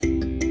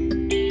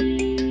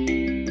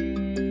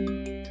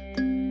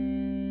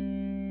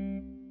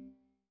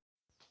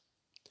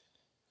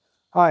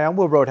Hi, I'm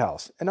Will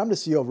Roadhouse, and I'm the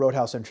CEO of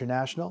Roadhouse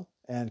International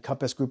and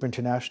Compass Group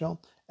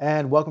International,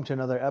 and welcome to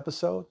another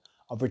episode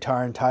of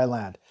Retire in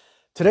Thailand.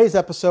 Today's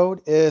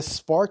episode is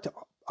sparked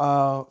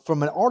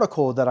from an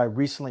article that I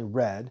recently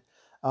read.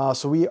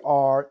 So we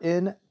are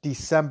in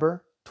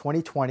December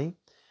 2020,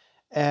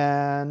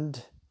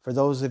 and for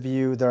those of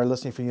you that are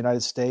listening from the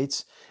United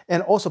States,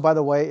 and also, by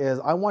the way,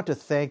 I want to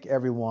thank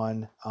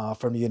everyone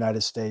from the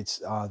United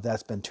States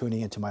that's been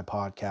tuning into my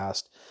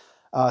podcast.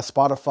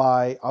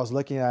 Spotify, I was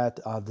looking at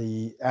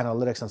the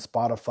analytics on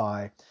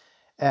Spotify,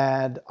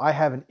 and I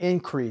have an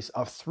increase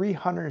of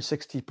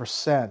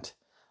 360%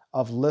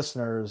 of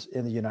listeners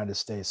in the United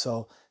States.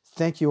 So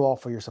thank you all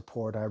for your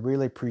support. I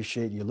really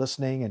appreciate you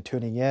listening and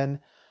tuning in.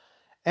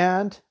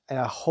 And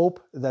I hope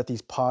that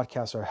these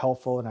podcasts are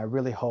helpful, and I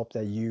really hope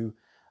that you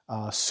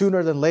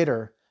sooner than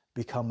later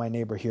become my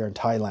neighbor here in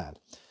Thailand.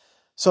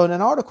 So in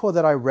an article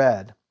that I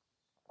read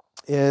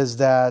is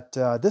that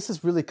this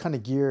is really kind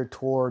of geared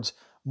towards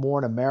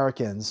more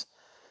Americans.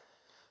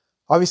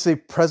 Obviously,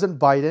 President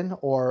Biden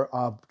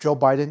or Joe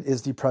Biden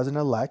is the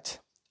president-elect,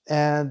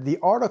 and the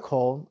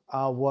article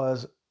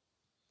was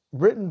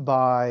written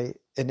by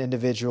an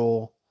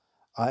individual,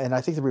 and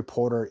I think the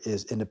reporter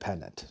is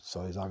independent,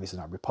 so he's obviously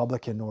not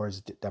Republican nor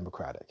is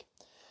Democratic.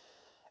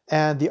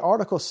 And the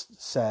article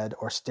said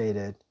or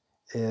stated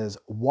is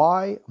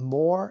why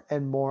more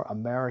and more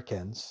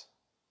Americans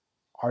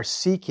are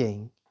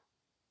seeking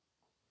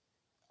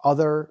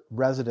other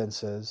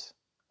residences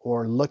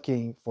or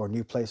looking for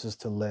new places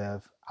to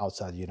live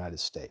outside the United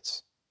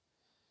States.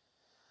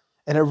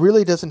 And it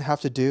really doesn't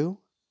have to do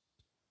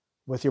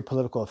with your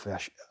political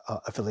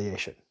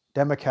affiliation,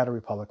 Democrat or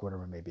Republican,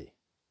 whatever it may be.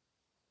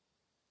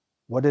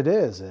 What it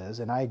is,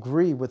 and I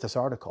agree with this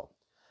article,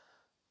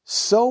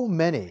 so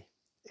many,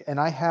 and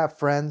I have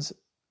friends,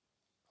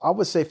 I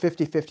would say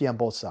 50-50 on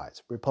both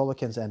sides,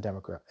 Republicans and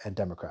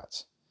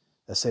Democrats,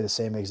 that say the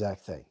same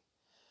exact thing.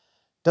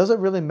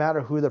 Doesn't really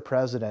matter who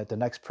the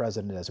next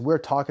president is. We were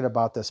talking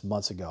about this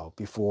months ago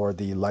before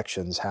the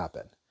elections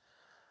happen,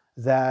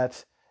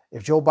 that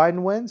if Joe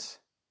Biden wins,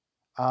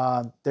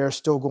 there's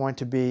still going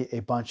to be a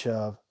bunch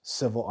of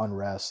civil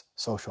unrest,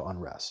 social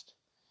unrest.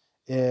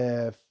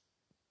 If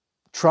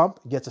Trump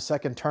gets a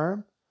second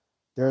term,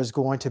 there's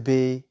going to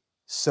be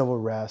civil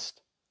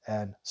unrest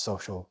and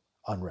social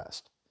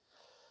unrest.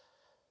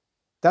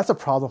 That's a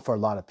problem for a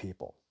lot of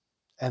people,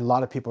 and a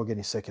lot of people are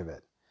getting sick of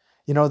it.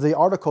 You know, the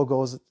article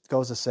goes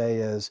to say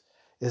is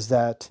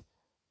that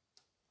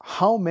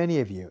how many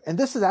of you, and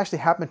this has actually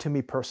happened to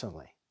me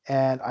personally,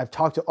 and I've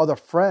talked to other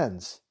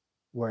friends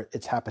where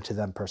it's happened to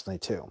them personally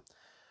too.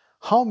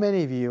 How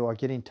many of you are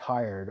getting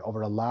tired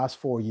over the last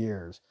 4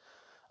 years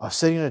of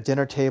sitting at a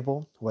dinner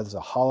table, whether it's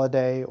a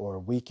holiday or a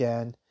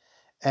weekend,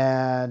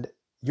 and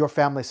your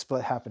family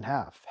split half and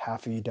half?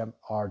 Half of you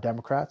are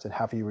Democrats and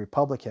half of you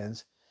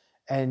Republicans,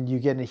 and you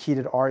get into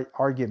heated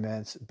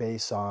arguments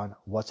based on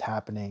what's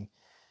happening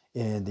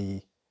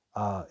in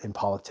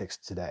politics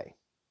today.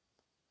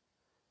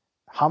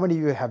 How many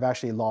of you have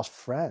actually lost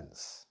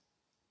friends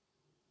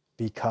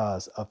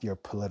because of your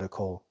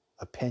political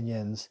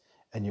opinions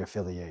and your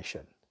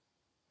affiliation?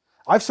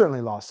 I've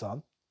certainly lost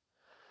some.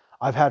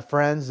 I've had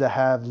friends that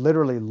have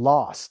literally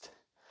lost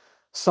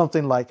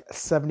something like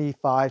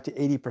 75 to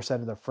 80%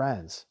 of their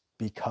friends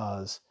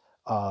because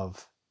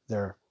of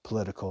their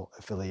political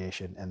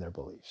affiliation and their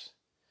beliefs.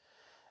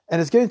 And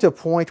it's getting to a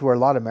point where a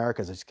lot of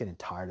Americans are just getting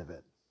tired of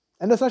it.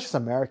 And it's not just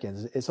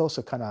Americans, it's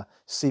also kind of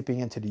seeping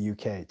into the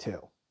UK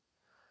too.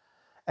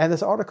 And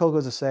this article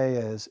goes to say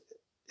is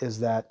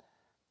that,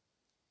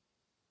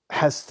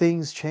 has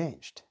things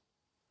changed?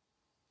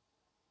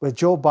 With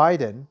Joe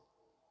Biden,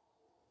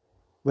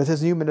 with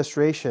his new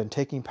administration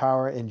taking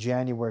power in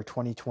January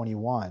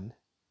 2021,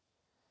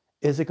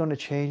 is it going to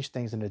change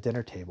things in the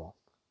dinner table?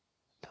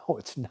 No,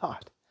 it's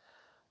not.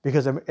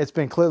 Because it's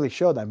been clearly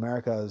shown that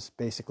America is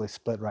basically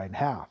split right in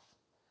half.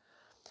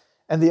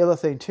 And the other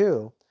thing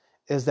too,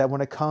 is that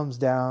when it comes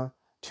down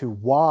to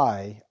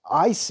why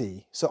I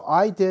see, so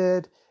I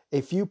did a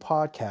few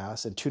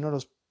podcasts, and two of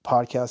those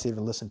podcasts, I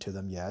haven't listened to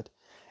them yet,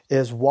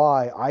 is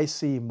why I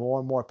see more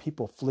and more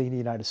people fleeing the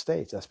United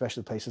States,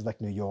 especially places like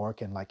New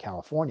York and like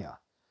California.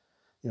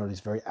 You know,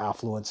 these very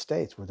affluent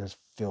states where there's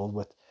filled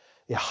with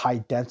a high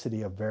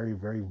density of very,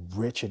 very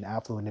rich and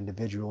affluent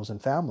individuals and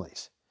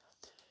families.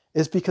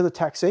 It's because of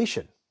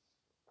taxation.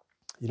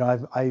 You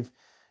know,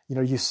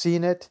 you've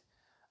seen it,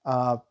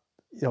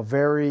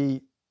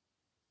 very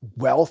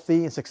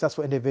wealthy and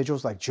successful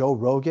individuals like Joe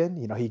Rogan.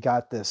 You know, he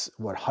got this,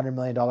 $100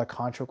 million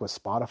contract with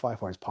Spotify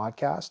for his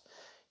podcast.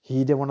 He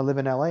didn't want to live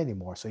in LA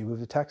anymore, so he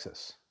moved to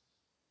Texas.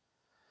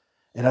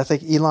 And I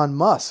think Elon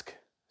Musk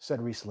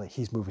said recently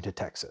he's moving to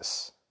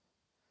Texas.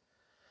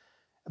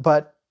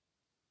 But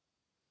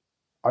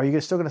are you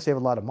still going to save a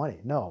lot of money?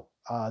 No.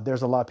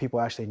 There's a lot of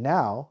people actually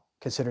now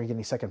considering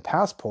getting second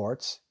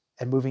passports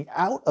and moving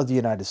out of the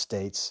United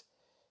States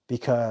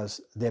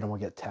because they don't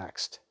want to get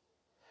taxed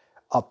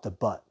up the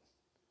butt.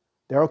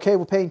 They're okay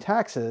with paying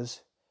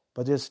taxes,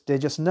 but they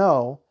just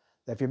know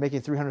that if you're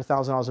making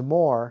 $300,000 or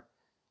more,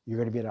 you're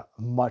going to be in a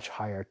much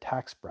higher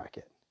tax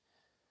bracket.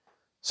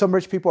 Some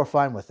rich people are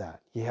fine with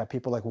that. You have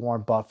people like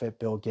Warren Buffett,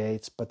 Bill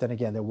Gates, but then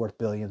again, they're worth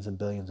billions and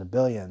billions and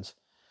billions.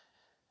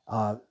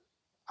 I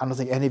don't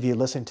think any of you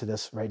listening to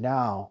this right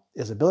now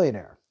is a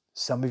billionaire.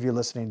 Some of you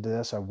listening to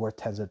this are worth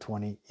tens of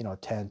 20,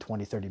 10,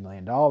 20, $30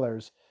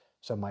 million.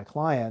 Some of my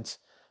clients,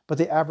 but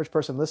the average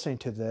person listening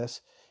to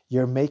this,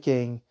 you're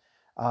making,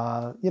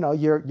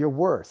 you're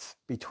worth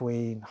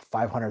between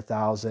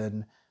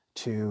 500,000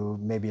 to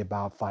maybe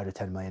about $5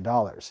 to $10 million.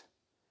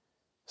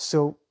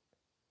 So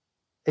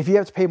if you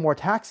have to pay more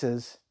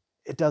taxes,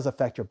 it does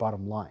affect your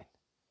bottom line.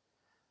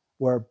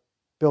 Where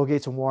Bill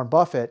Gates and Warren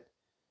Buffett,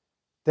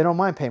 they don't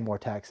mind paying more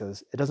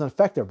taxes. It doesn't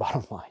affect their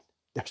bottom line.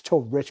 They're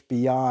still rich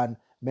beyond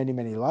many,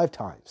 many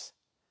lifetimes.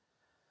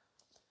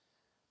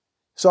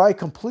 So I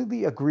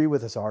completely agree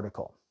with this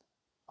article.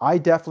 I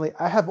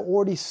have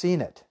already seen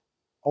it.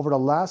 Over the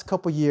last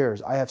couple of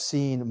years, I have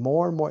seen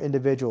more and more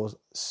individuals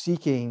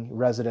seeking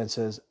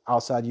residences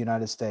outside the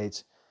United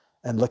States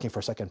and looking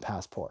for second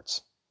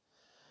passports.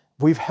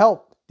 We've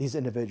helped these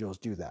individuals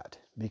do that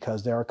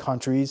because there are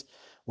countries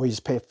where you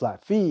just pay a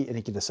flat fee and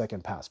you get a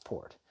second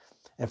passport.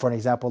 And for an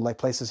example, like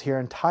places here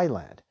in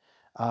Thailand,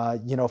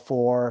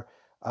 for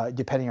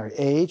depending on your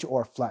age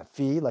or a flat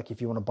fee, like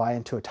if you want to buy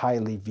into a Thai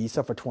elite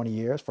visa for 20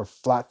 years for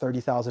flat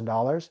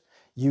 $30,000,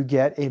 you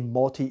get a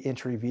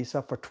multi-entry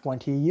visa for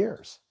 20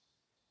 years.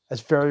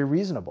 That's very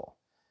reasonable.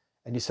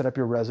 And you set up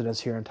your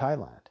residence here in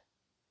Thailand.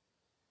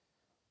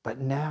 But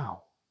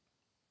now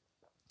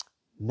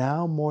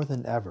more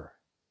than ever,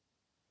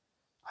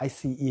 I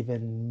see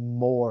even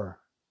more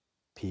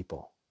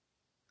people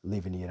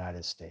leaving the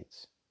United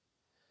States.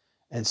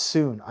 And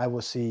soon I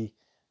will see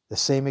the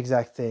same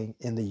exact thing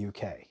in the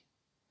UK.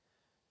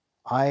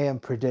 I am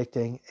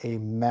predicting a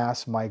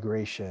mass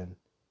migration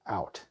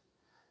out.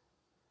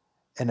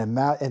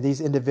 And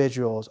these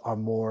individuals are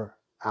more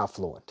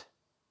affluent.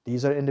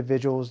 These are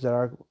individuals that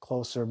are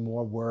closer,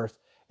 more worth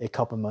a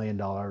couple $1 million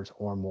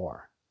or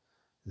more.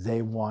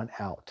 They want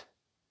out.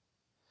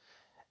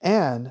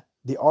 And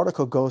the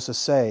article goes to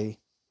say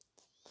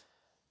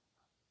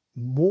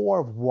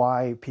more of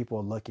why people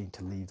are looking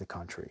to leave the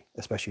country,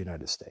 especially the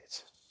United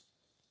States.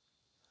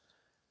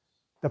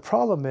 The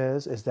problem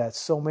is that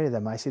so many of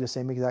them, I see the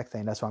same exact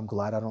thing, that's why I'm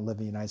glad I don't live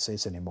in the United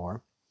States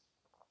anymore,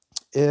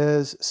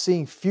 is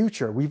seeing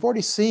future. We've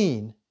already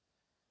seen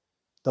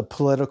the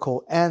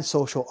political and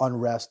social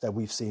unrest that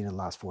we've seen in the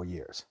last 4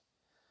 years.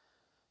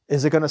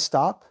 Is it going to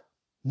stop?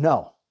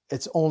 No,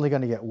 it's only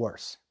going to get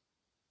worse.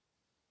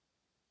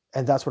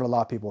 And that's what a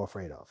lot of people are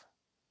afraid of.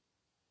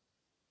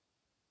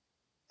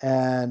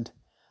 And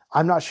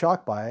I'm not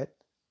shocked by it.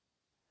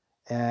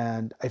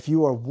 And if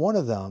you are one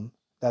of them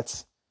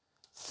that's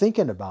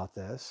thinking about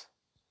this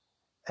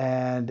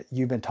and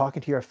you've been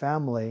talking to your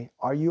family,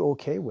 are you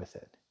okay with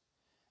it?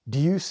 Do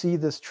you see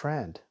this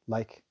trend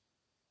like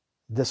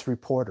this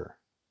reporter?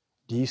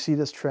 Do you see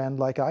this trend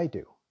like I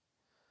do?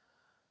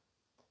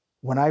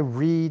 When I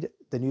read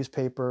the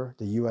newspaper,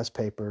 the US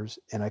papers,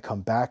 and I come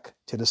back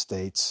to the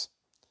States,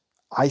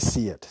 I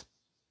see it.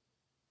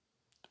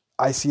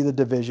 I see the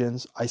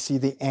divisions. I see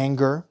the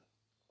anger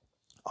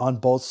on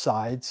both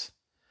sides.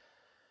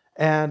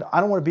 And I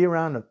don't want to be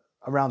around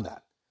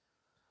that.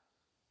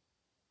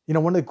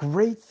 One of the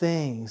great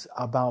things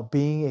about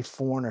being a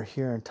foreigner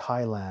here in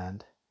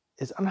Thailand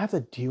is I don't have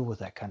to deal with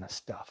that kind of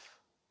stuff.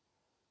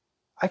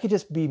 I could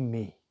just be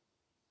me.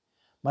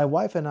 My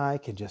wife and I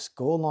can just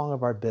go along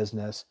with our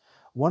business.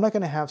 We're not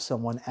going to have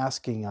someone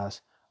asking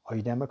us, are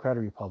you Democrat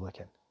or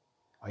Republican?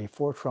 Are you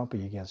for Trump or are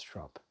you against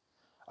Trump?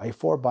 Are you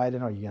for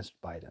Biden or are you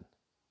against Biden?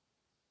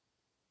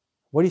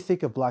 What do you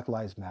think of Black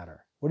Lives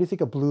Matter? What do you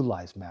think of Blue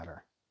Lives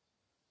Matter?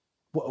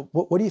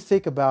 What do you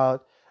think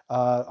about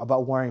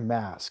wearing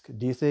masks?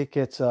 Do you think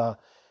it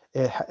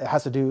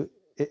has to do,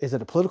 is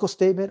it a political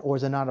statement or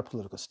is it not a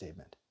political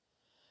statement?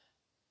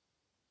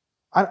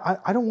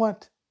 I don't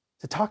want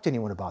to talk to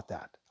anyone about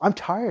that. I'm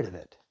tired of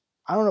it.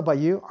 I don't know about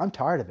you. I'm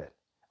tired of it.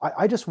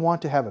 I just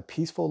want to have a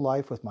peaceful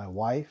life with my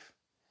wife.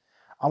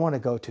 I want to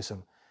go to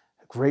some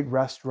great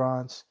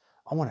restaurants.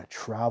 I want to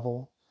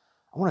travel.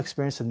 I want to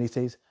experience some new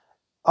things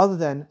other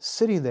than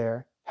sitting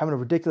there having a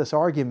ridiculous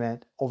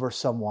argument over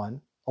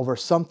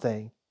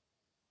something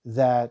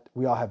that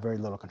we all have very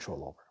little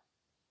control over.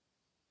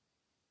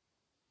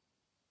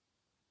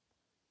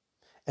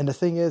 And the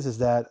thing is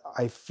that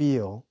I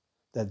feel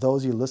that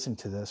those of you listening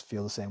to this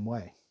feel the same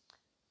way.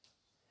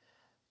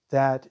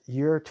 That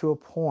you're to a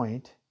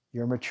point,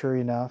 you're mature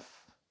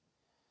enough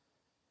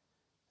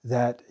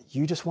that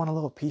you just want a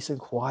little peace and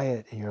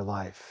quiet in your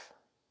life.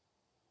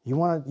 You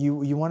want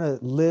to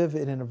live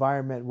in an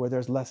environment where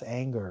there's less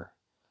anger,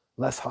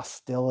 less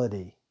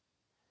hostility,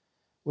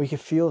 where you can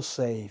feel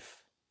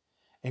safe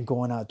and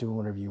going out doing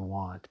whatever you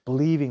want,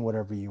 believing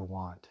whatever you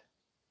want.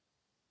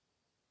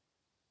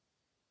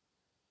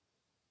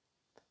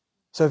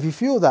 So if you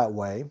feel that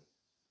way,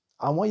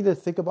 I want you to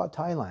think about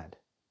Thailand.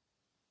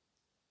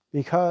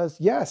 Because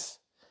yes,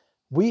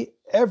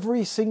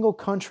 every single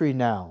country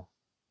now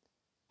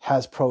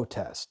has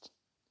protest.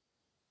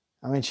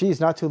 I mean,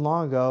 not too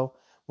long ago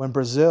when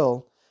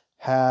Brazil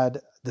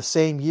had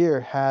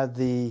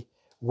the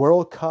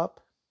World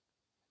Cup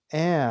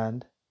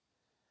and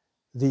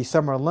the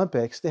Summer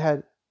Olympics, they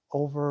had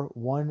over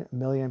 1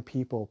 million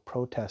people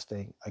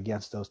protesting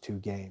against those two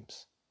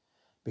games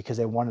because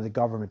they wanted the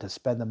government to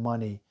spend the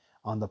money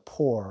on the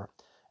poor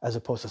as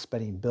opposed to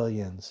spending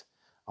billions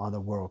on the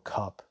World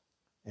Cup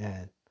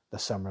and the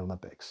Summer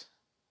Olympics.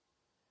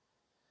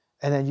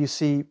 And then you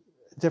see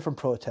different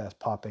protests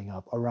popping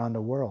up around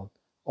the world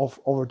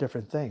over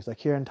different things. Like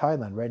here in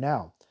Thailand right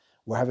now,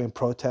 we're having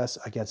protests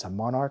against a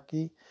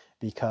monarchy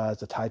because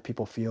the Thai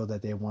people feel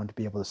that they want to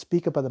be able to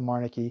speak about the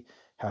monarchy,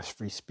 have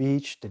free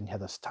speech. Then you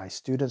have the Thai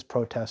students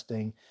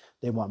protesting.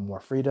 They want more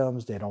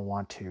freedoms. They don't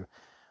want to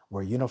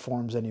wear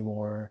uniforms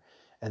anymore.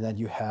 And then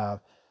you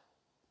have,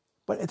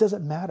 but it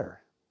doesn't matter.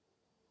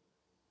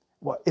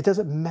 Well, it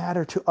doesn't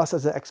matter to us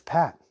as an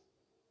expat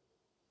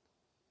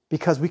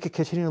because we could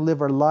continue to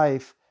live our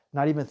life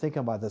not even thinking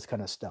about this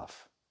kind of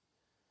stuff.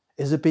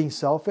 Is it being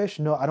selfish?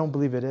 No, I don't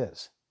believe it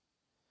is.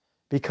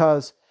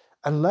 Because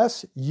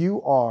unless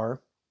you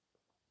are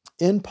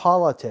in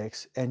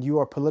politics and you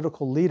are a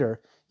political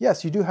leader,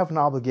 yes, you do have an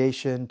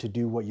obligation to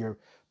do what your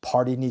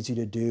party needs you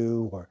to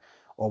do or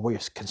what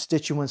your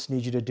constituents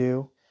need you to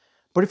do.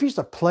 But if you're just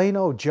a plain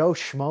old Joe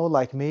Schmo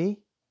like me,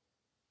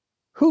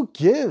 who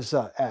gives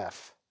a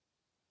F?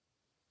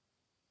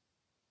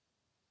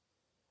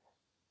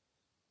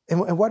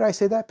 And why do I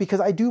say that?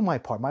 Because I do my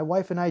part. My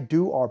wife and I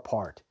do our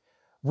part.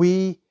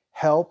 We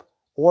help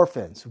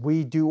orphans.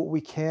 We do what we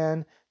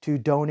can to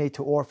donate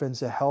to orphans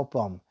to help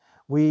them.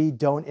 We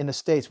don't, in the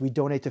States, we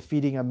donate to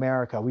Feeding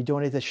America. We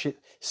donate to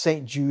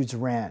St. Jude's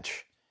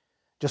Ranch.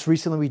 Just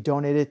recently, we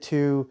donated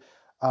to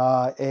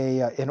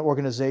an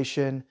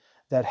organization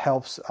that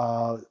helps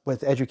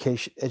with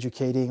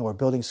educating or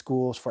building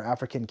schools for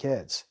African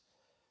kids.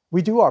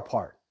 We do our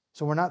part,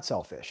 so we're not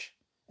selfish.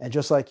 And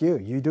just like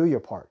you do your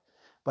part.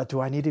 But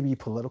do I need to be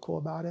political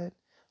about it?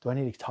 Do I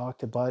need to talk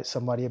to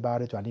somebody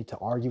about it? Do I need to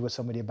argue with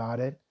somebody about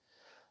it?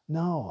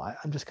 No,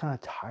 I'm just kind of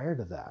tired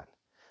of that.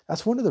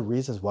 That's one of the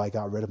reasons why I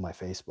got rid of my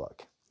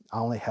Facebook. I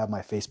only have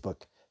my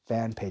Facebook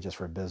fan pages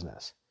for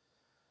business.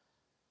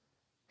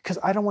 Because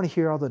I don't want to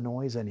hear all the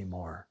noise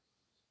anymore.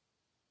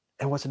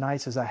 And what's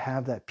nice is I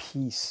have that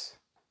peace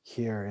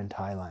here in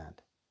Thailand.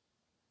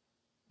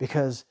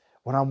 Because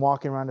when I'm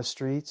walking around the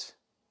streets,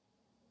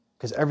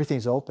 because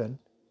everything's open,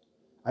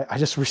 I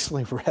just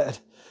recently read,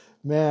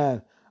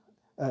 man,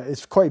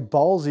 it's quite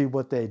ballsy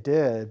what they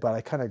did, but I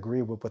kind of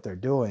agree with what they're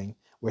doing.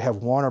 We have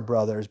Warner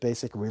Brothers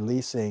basically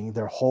releasing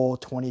their whole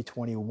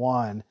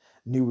 2021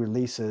 new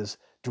releases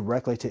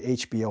directly to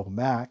HBO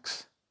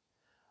Max.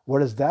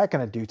 What is that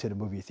going to do to the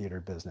movie theater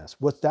business?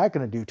 What's that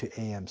going to do to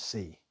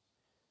AMC?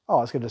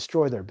 Oh, it's going to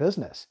destroy their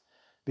business.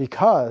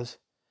 Because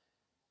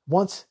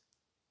once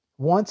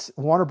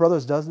Warner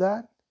Brothers does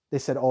that, they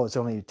said, oh, it's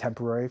only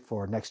temporary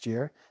for next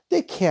year.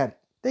 They can't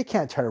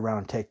turn around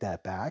and take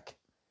that back.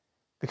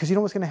 Because you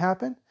know what's going to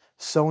happen?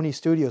 Sony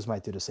Studios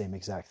might do the same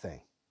exact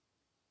thing.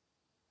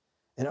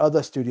 And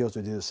other studios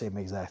will do the same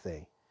exact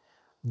thing.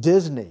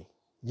 Disney.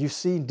 You've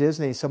seen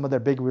Disney, some of their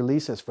big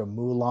releases from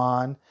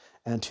Mulan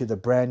and to the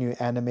brand new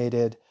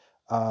animated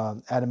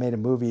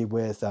movie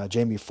with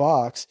Jamie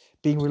Foxx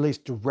being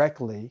released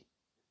directly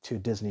to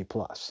Disney+.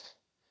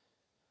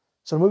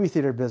 So the movie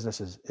theater business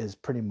is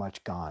pretty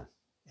much gone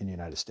in the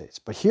United States.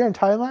 But here in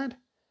Thailand,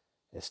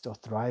 it's still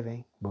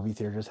thriving. Movie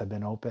theaters have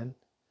been open.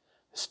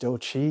 It's still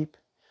cheap.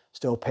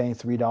 Still paying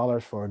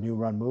 $3 for a new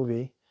run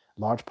movie.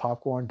 Large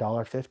popcorn,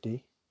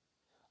 $1.50.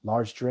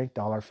 Large drink,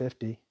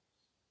 $1.50.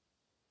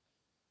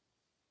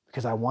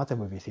 Because I want the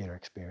movie theater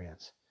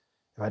experience.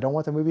 If I don't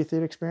want the movie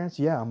theater experience,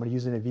 yeah, I'm going to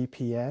use a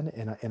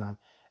VPN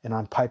and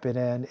I'm piping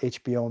in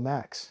HBO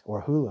Max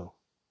or Hulu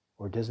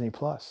or Disney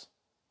Plus.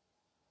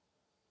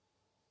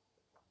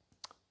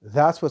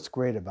 That's what's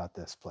great about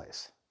this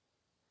place.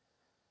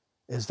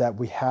 Is that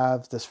we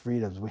have this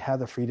freedoms. We have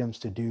the freedoms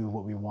to do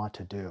what we want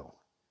to do.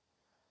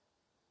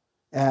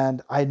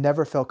 And I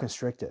never felt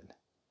constricted.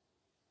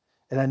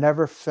 And I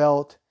never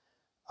felt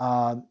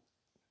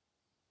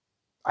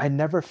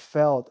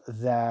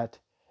that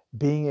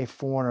being a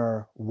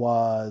foreigner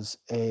was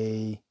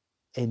a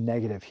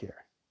negative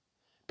here.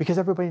 Because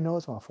everybody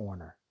knows I'm a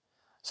foreigner.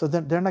 So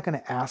then they're not going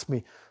to ask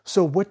me,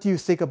 so what do you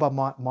think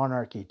about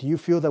monarchy? Do you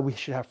feel that we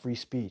should have free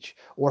speech?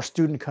 Or a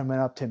student coming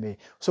up to me,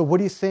 so what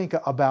do you think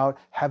about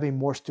having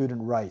more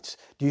student rights?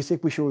 Do you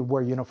think we should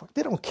wear uniforms?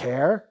 They don't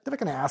care. They're not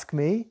going to ask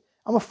me.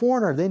 I'm a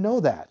foreigner. They know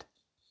that.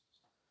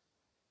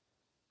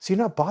 So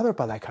you're not bothered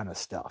by that kind of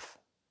stuff.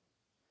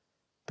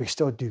 But you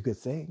still do good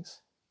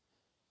things.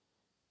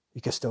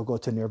 You can still go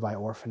to a nearby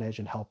orphanage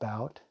and help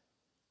out.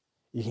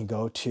 You can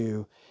go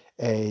to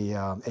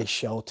a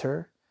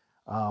shelter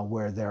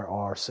where there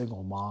are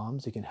single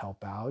moms. You can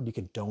help out. You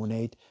can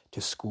donate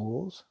to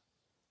schools.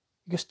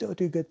 You can still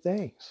do good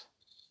things.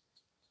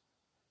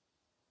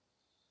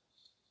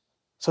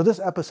 So this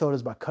episode is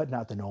about cutting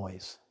out the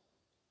noise.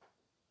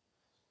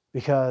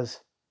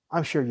 Because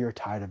I'm sure you're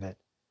tired of it.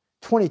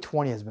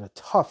 2020 has been a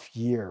tough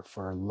year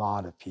for a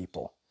lot of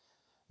people.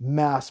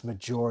 Mass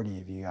majority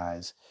of you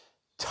guys.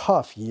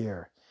 Tough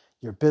year.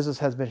 Your business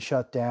has been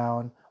shut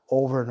down.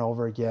 over and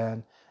over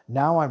again.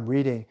 Now I'm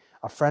reading,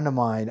 a friend of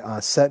mine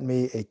sent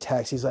me a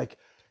text. He's like,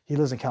 he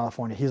lives in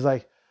California. He's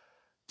like,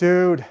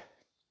 dude,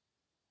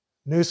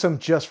 Newsom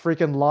just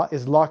freaking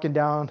is locking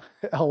down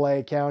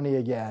LA County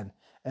again.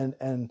 And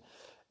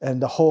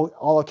the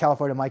all of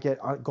California might get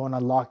going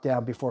on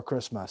lockdown before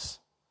Christmas.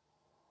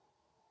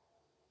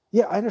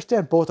 Yeah, I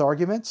understand both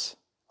arguments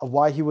of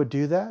why he would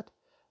do that.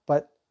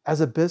 But as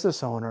a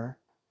business owner,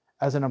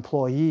 as an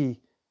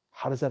employee,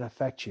 how does that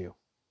affect you?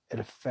 It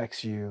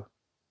affects you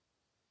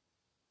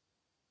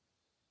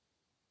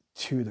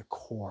to the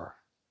core.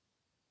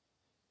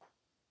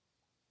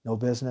 No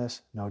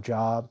business, no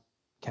job,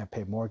 can't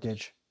pay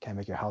mortgage, can't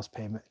make your house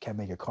payment, can't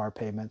make your car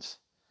payments.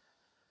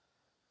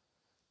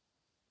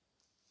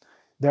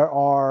 There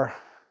are,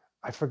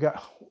 I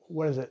forgot,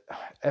 what is it?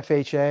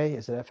 FHA?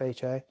 Is it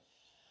FHA?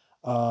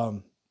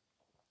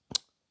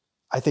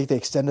 I think they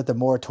extended the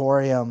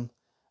moratorium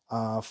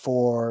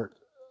for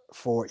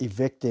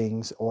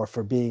evictings or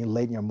for being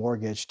late in your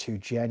mortgage to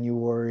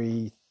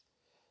the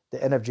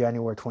end of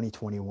January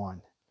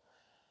 2021.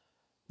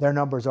 Their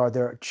numbers are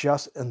there,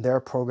 just in their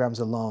programs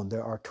alone,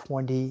 there are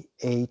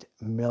 28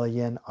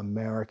 million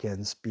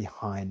Americans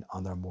behind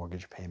on their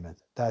mortgage payment.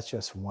 That's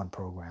just one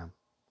program.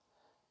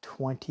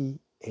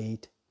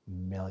 28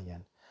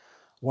 million.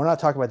 We're not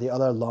talking about the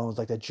other loans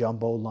like the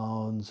jumbo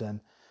loans and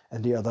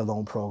the other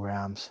loan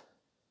programs.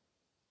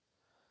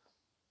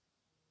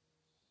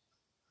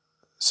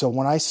 So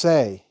when I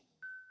say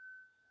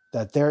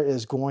that there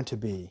is going to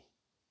be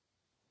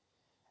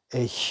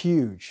a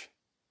huge,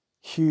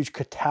 huge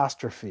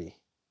catastrophe,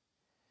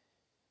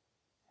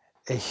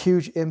 a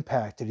huge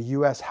impact to the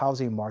U.S.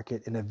 housing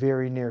market in the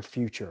very near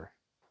future,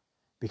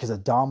 because the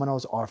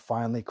dominoes are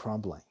finally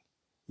crumbling.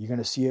 You're going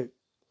to see it.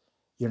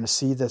 You're going to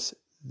see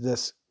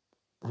this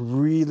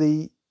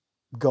really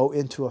go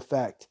into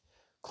effect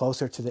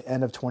closer to the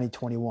end of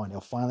 2021.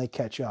 It'll finally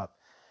catch up,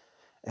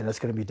 and it's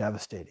going to be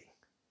devastating.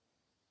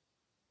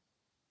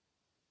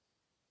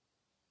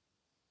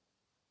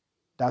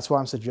 That's why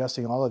I'm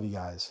suggesting all of you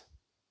guys.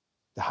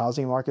 The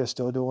housing market is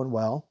still doing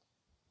well,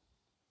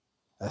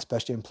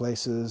 especially in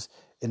places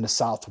in the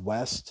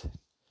Southwest,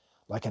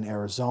 like in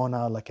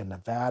Arizona, like in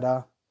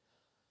Nevada,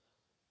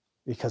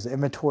 because the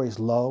inventory is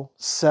low.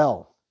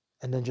 Sell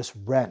and then just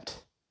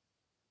rent.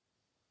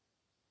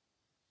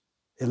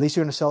 At least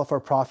you're going to sell it for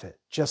a profit.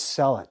 Just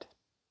sell it.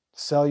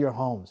 Sell your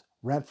homes.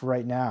 Rent for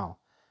right now.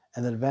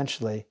 And then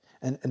eventually,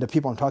 and the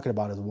people I'm talking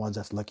about are the ones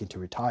that's looking to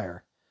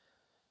retire.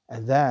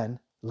 And then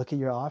look at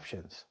your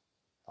options.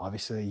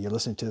 Obviously, you're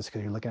listening to this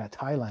because you're looking at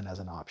Thailand as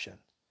an option.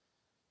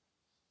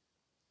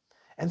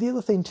 And the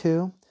other thing,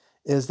 too,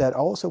 is that I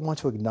also want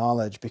to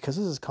acknowledge, because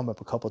this has come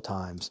up a couple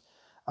times,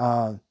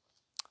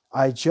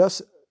 I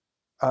just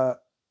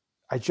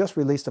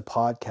released a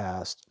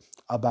podcast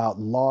about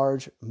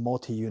large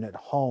multi-unit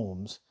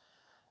homes,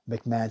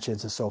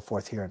 McMansions, and so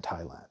forth here in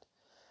Thailand.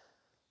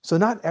 So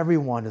not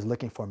everyone is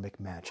looking for a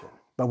McMansion,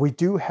 but we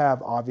do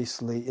have,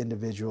 obviously,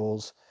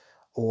 individuals,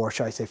 or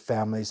should I say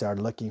families, that are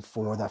looking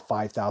for that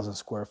 5,000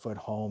 square foot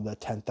home, that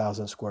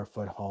 10,000 square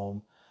foot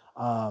home,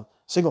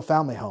 single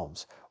family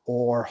homes,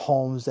 or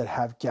homes that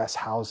have guest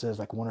houses,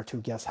 like one or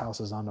two guest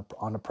houses on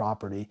the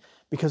property,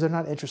 because they're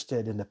not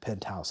interested in the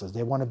penthouses.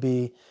 They want to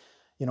be,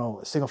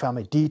 single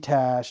family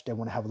detached. They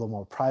want to have a little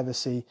more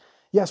privacy.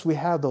 Yes, we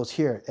have those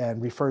here,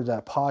 and refer to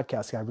that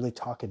podcast. I really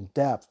talk in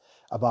depth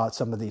about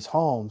some of these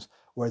homes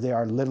where they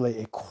are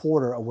literally a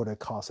quarter of what it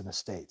costs in the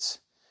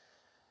States.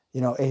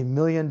 $1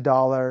 million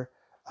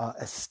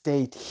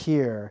estate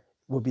here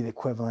would be the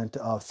equivalent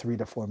of $3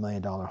 to $4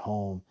 million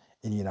home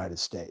in the United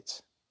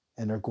States.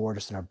 And they're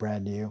gorgeous and are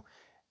brand new,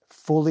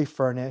 fully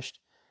furnished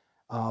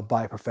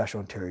by a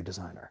professional interior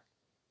designer.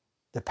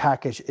 The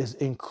package is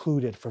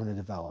included from the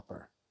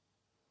developer.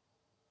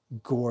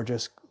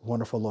 Gorgeous,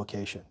 wonderful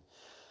location.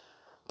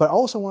 But I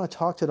also want to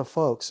talk to the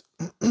folks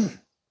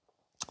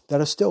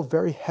that are still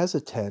very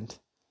hesitant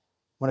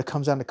when it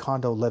comes down to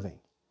condo living.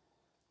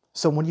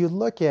 So when you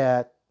look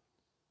at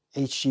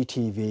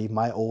HGTV,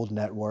 my old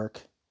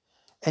network,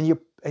 and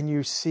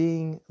you're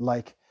seeing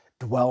like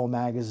Dwell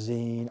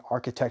magazine,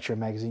 Architecture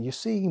magazine, you're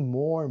seeing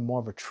more and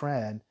more of a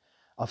trend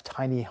of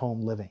tiny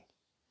home living.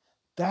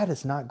 That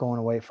is not going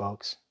away,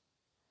 folks.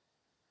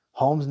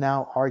 Homes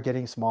now are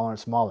getting smaller and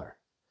smaller.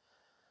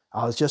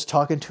 I was just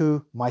talking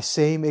to my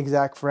same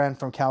exact friend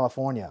from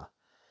California,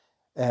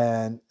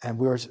 and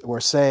we're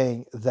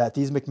saying that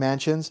these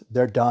McMansions,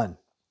 they're done.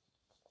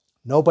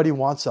 Nobody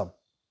wants them.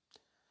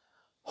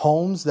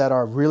 Homes that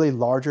are really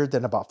larger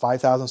than about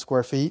 5,000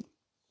 square feet,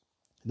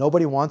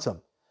 nobody wants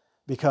them,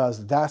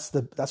 because that's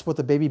what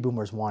the baby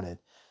boomers wanted.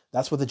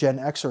 That's what the Gen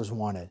Xers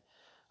wanted.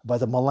 But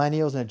the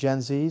millennials and the Gen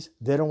Zs,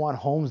 they don't want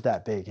homes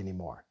that big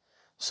anymore.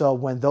 So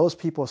when those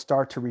people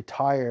start to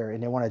retire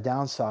and they want to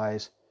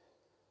downsize,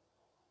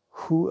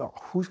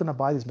 who's going to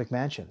buy these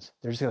McMansions?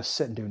 They're just going to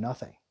sit and do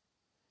nothing.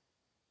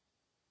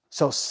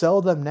 So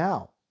sell them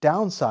now,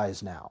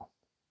 downsize now.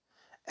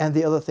 And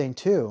the other thing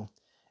too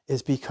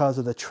is, because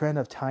of the trend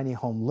of tiny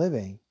home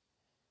living,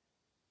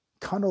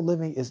 condo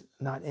living is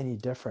not any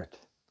different.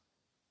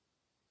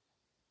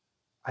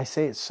 I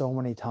say it so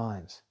many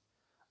times.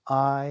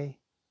 My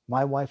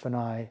wife and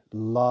I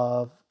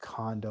love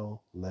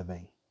condo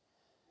living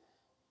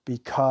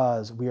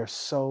because we are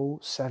so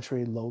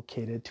centrally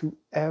located to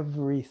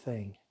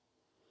everything.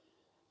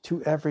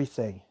 To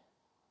everything.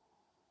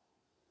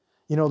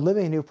 You know,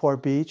 living in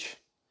Newport Beach,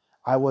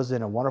 I was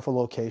in a wonderful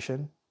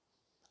location.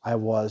 I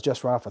was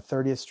just right off of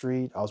 30th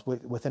Street. I was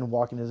within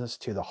walking distance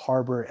to the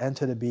harbor and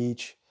to the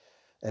beach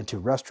and to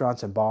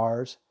restaurants and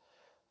bars.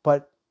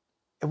 But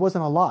it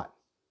wasn't a lot.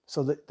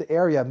 So the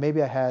area,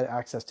 maybe I had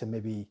access to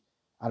maybe,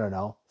 I don't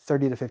know,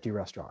 30 to 50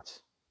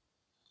 restaurants.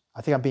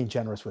 I think I'm being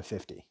generous with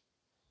 50.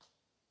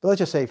 But let's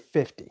just say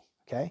 50,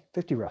 okay?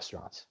 50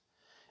 restaurants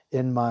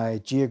in my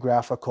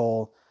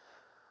geographical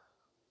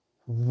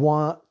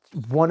 1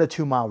 to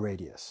 2 mile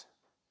radius.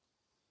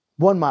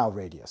 1 mile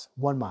radius,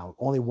 1 mile,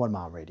 only 1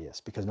 mile radius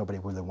because nobody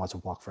really wants to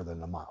walk further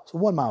than a mile. So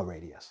 1 mile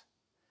radius.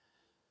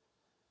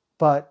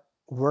 But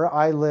where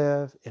I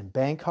live in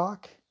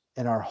Bangkok,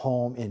 in our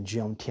home in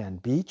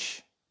Jomtien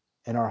Beach,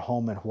 in our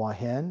home in Hua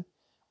Hin,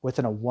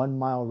 within a 1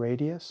 mile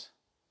radius,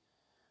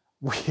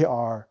 we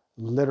are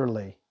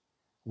literally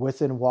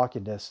within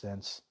walking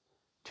distance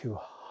to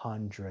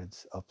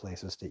hundreds of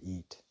places to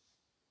eat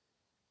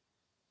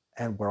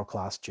and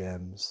world-class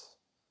gyms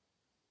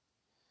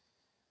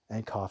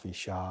and coffee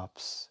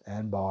shops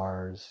and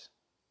bars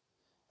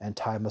and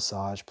Thai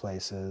massage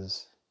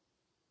places.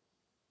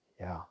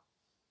 Yeah,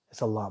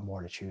 it's a lot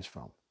more to choose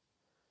from.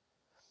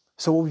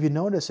 So what we've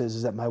noticed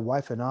is that my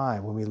wife and I,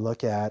 when we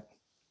look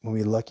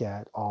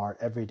at our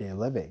everyday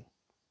living,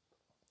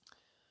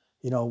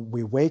 you know,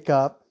 we wake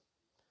up.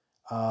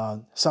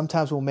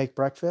 Sometimes we'll make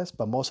breakfast,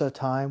 but most of the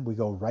time we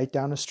go right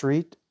down the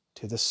street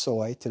to the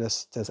soy, to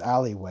this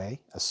alleyway.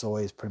 A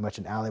soy is pretty much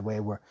an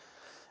alleyway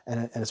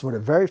and it's with a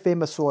very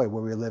famous soy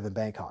where we live in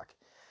Bangkok.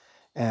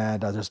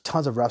 And there's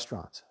tons of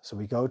restaurants. So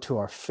we go to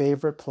our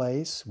favorite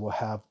place. We'll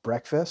have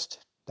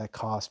breakfast that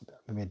costs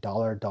maybe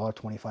 $1,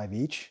 $1.25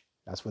 each.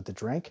 That's with the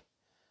drink.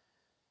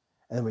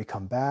 And then we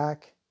come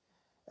back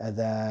and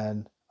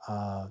then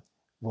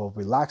we'll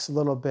relax a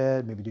little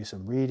bit, maybe do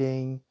some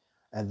reading,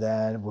 and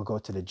then we'll go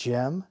to the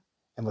gym.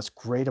 And what's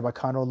great about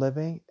condo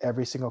living,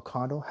 every single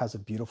condo has a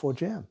beautiful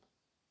gym.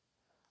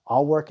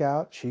 I'll work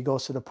out, she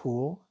goes to the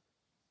pool.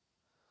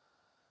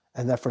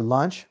 And then for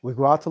lunch, we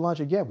go out to lunch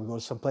again. We go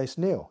to someplace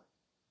new.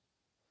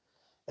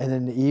 And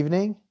in the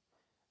evening,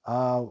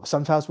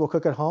 sometimes we'll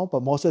cook at home,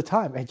 but most of the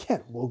time,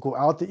 again, we'll go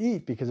out to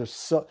eat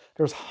because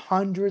there's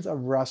hundreds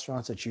of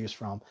restaurants to choose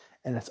from,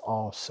 and it's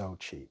all so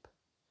cheap.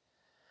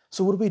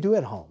 So what do we do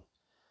at home?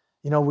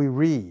 You know, we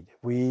read,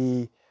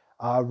 we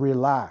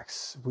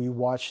relax, we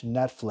watch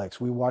Netflix,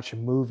 we watch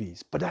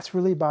movies, but that's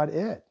really about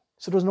it.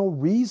 So there's no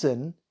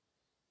reason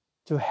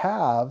to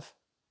have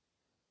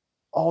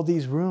all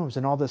these rooms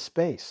and all this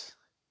space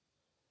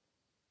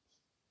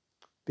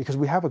because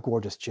we have a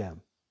gorgeous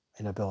gym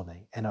in a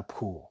building and a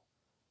pool.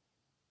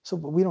 So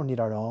we don't need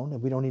our own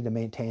and we don't need to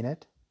maintain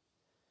it.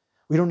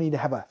 We don't need to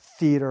have a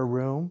theater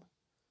room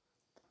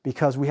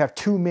because we have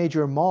 2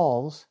 major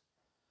malls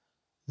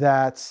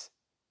that's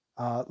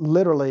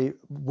literally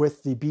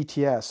with the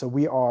BTS. So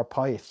we are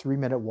probably a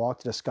 3-minute walk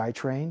to the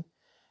SkyTrain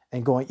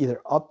and going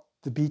either up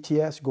the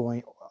BTS,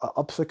 going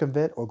up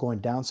Sukhumvit or going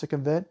down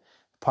Sukhumvit,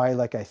 probably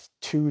like a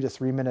 2 to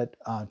 3 minute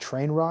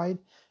train ride.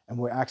 And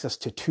we're access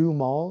to 2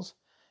 malls.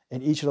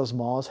 And each of those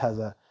malls has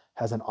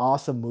an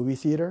awesome movie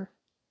theater.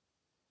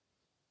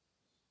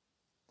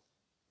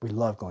 We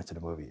love going to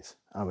the movies.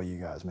 How about you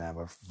guys, man?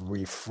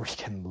 We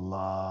freaking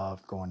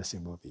love going to see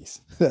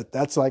movies.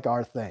 That's like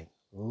our thing.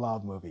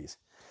 Love movies.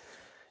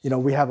 You know,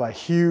 we have a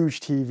huge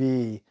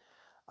TV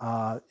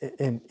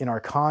in our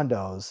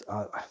condos.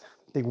 I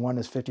think one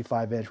is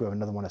 55 inch. We have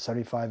another one is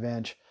 75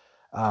 inch.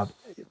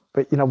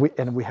 But you know, we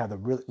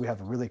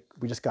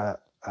just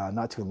got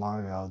not too long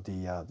ago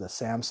the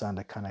Samsung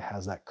that kind of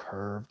has that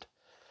curved.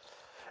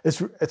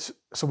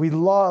 So we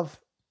love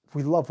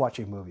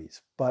watching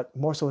movies, but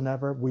more so than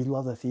ever, we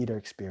love the theater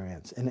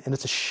experience. And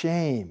it's a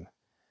shame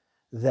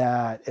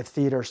that if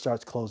theater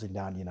starts closing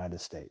down in the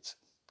United States,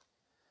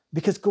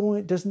 because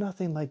there's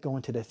nothing like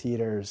going to the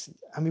theaters.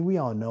 I mean, we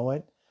all know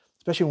it,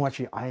 especially when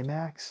watching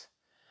IMAX.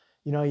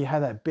 You know, you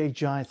have that big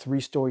giant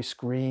 3-story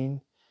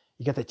screen,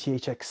 you get the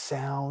THX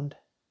sound,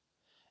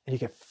 and you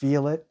can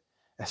feel it.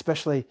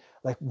 Especially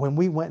like when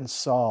we went and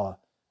saw, I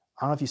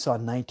don't know if you saw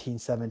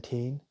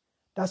 1917.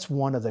 That's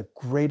one of the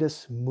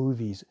greatest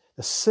movies.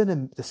 The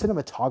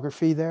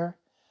cinematography there.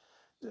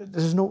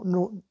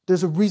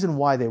 There's a reason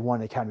why they won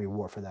the Academy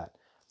Award for that.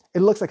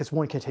 It looks like it's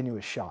one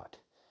continuous shot.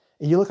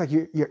 And you look like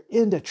you're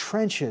in the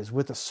trenches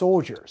with the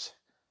soldiers.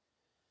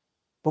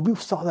 But we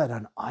saw that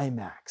on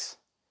IMAX.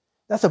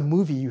 That's a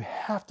movie you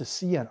have to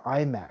see on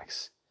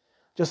IMAX.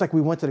 Just like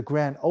we went to the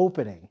grand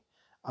opening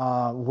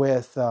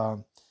with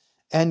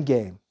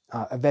Endgame,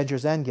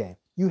 Avengers Endgame.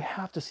 You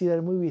have to see that in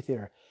a movie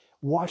theater.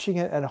 Watching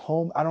it at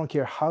home, I don't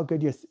care how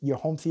good your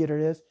home theater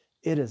is,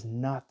 it is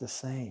not the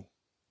same.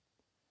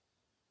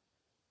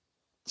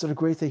 So the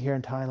great thing here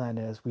in Thailand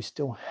is we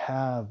still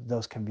have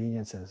those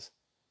conveniences.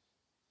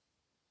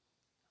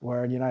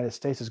 where in the United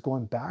States is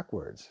going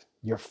backwards.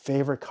 Your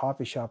favorite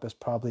coffee shop is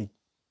probably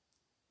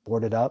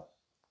boarded up,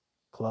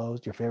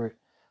 closed. Your favorite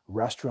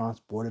restaurants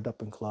boarded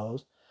up and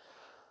closed.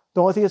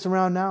 The only thing that's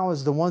around now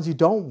is the ones you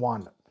don't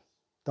want.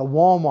 The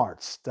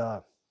Walmarts,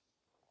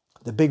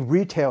 the big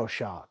retail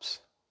shops.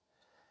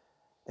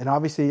 And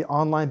obviously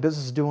online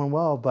business is doing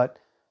well, but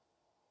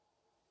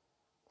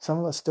some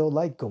of us still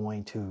like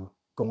going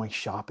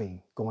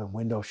shopping, going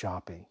window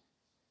shopping.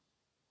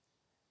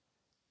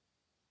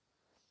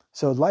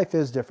 So life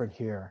is different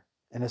here,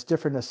 and it's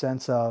different in the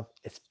sense of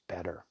it's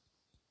better.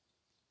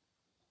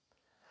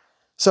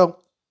 So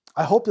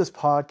I hope this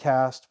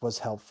podcast was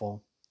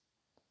helpful,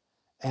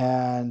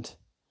 and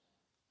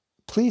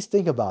please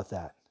think about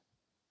that.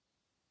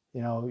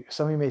 You know,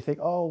 some of you may think,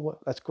 oh, well,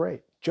 that's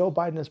great. Joe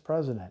Biden is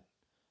president.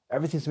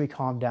 Everything's going to be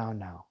calmed down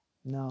now.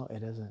 No,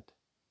 it isn't.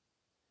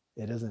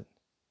 It isn't.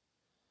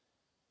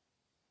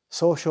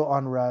 Social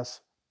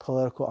unrest,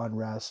 political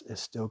unrest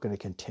is still going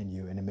to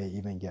continue, and it may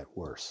even get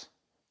worse.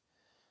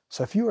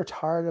 So if you are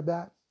tired of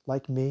that,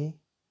 like me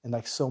and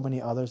like so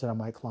many others that are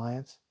my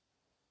clients,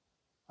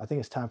 I think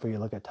it's time for you to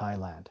look at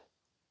Thailand.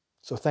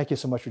 So thank you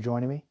so much for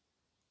joining me,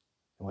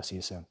 and we'll see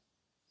you soon.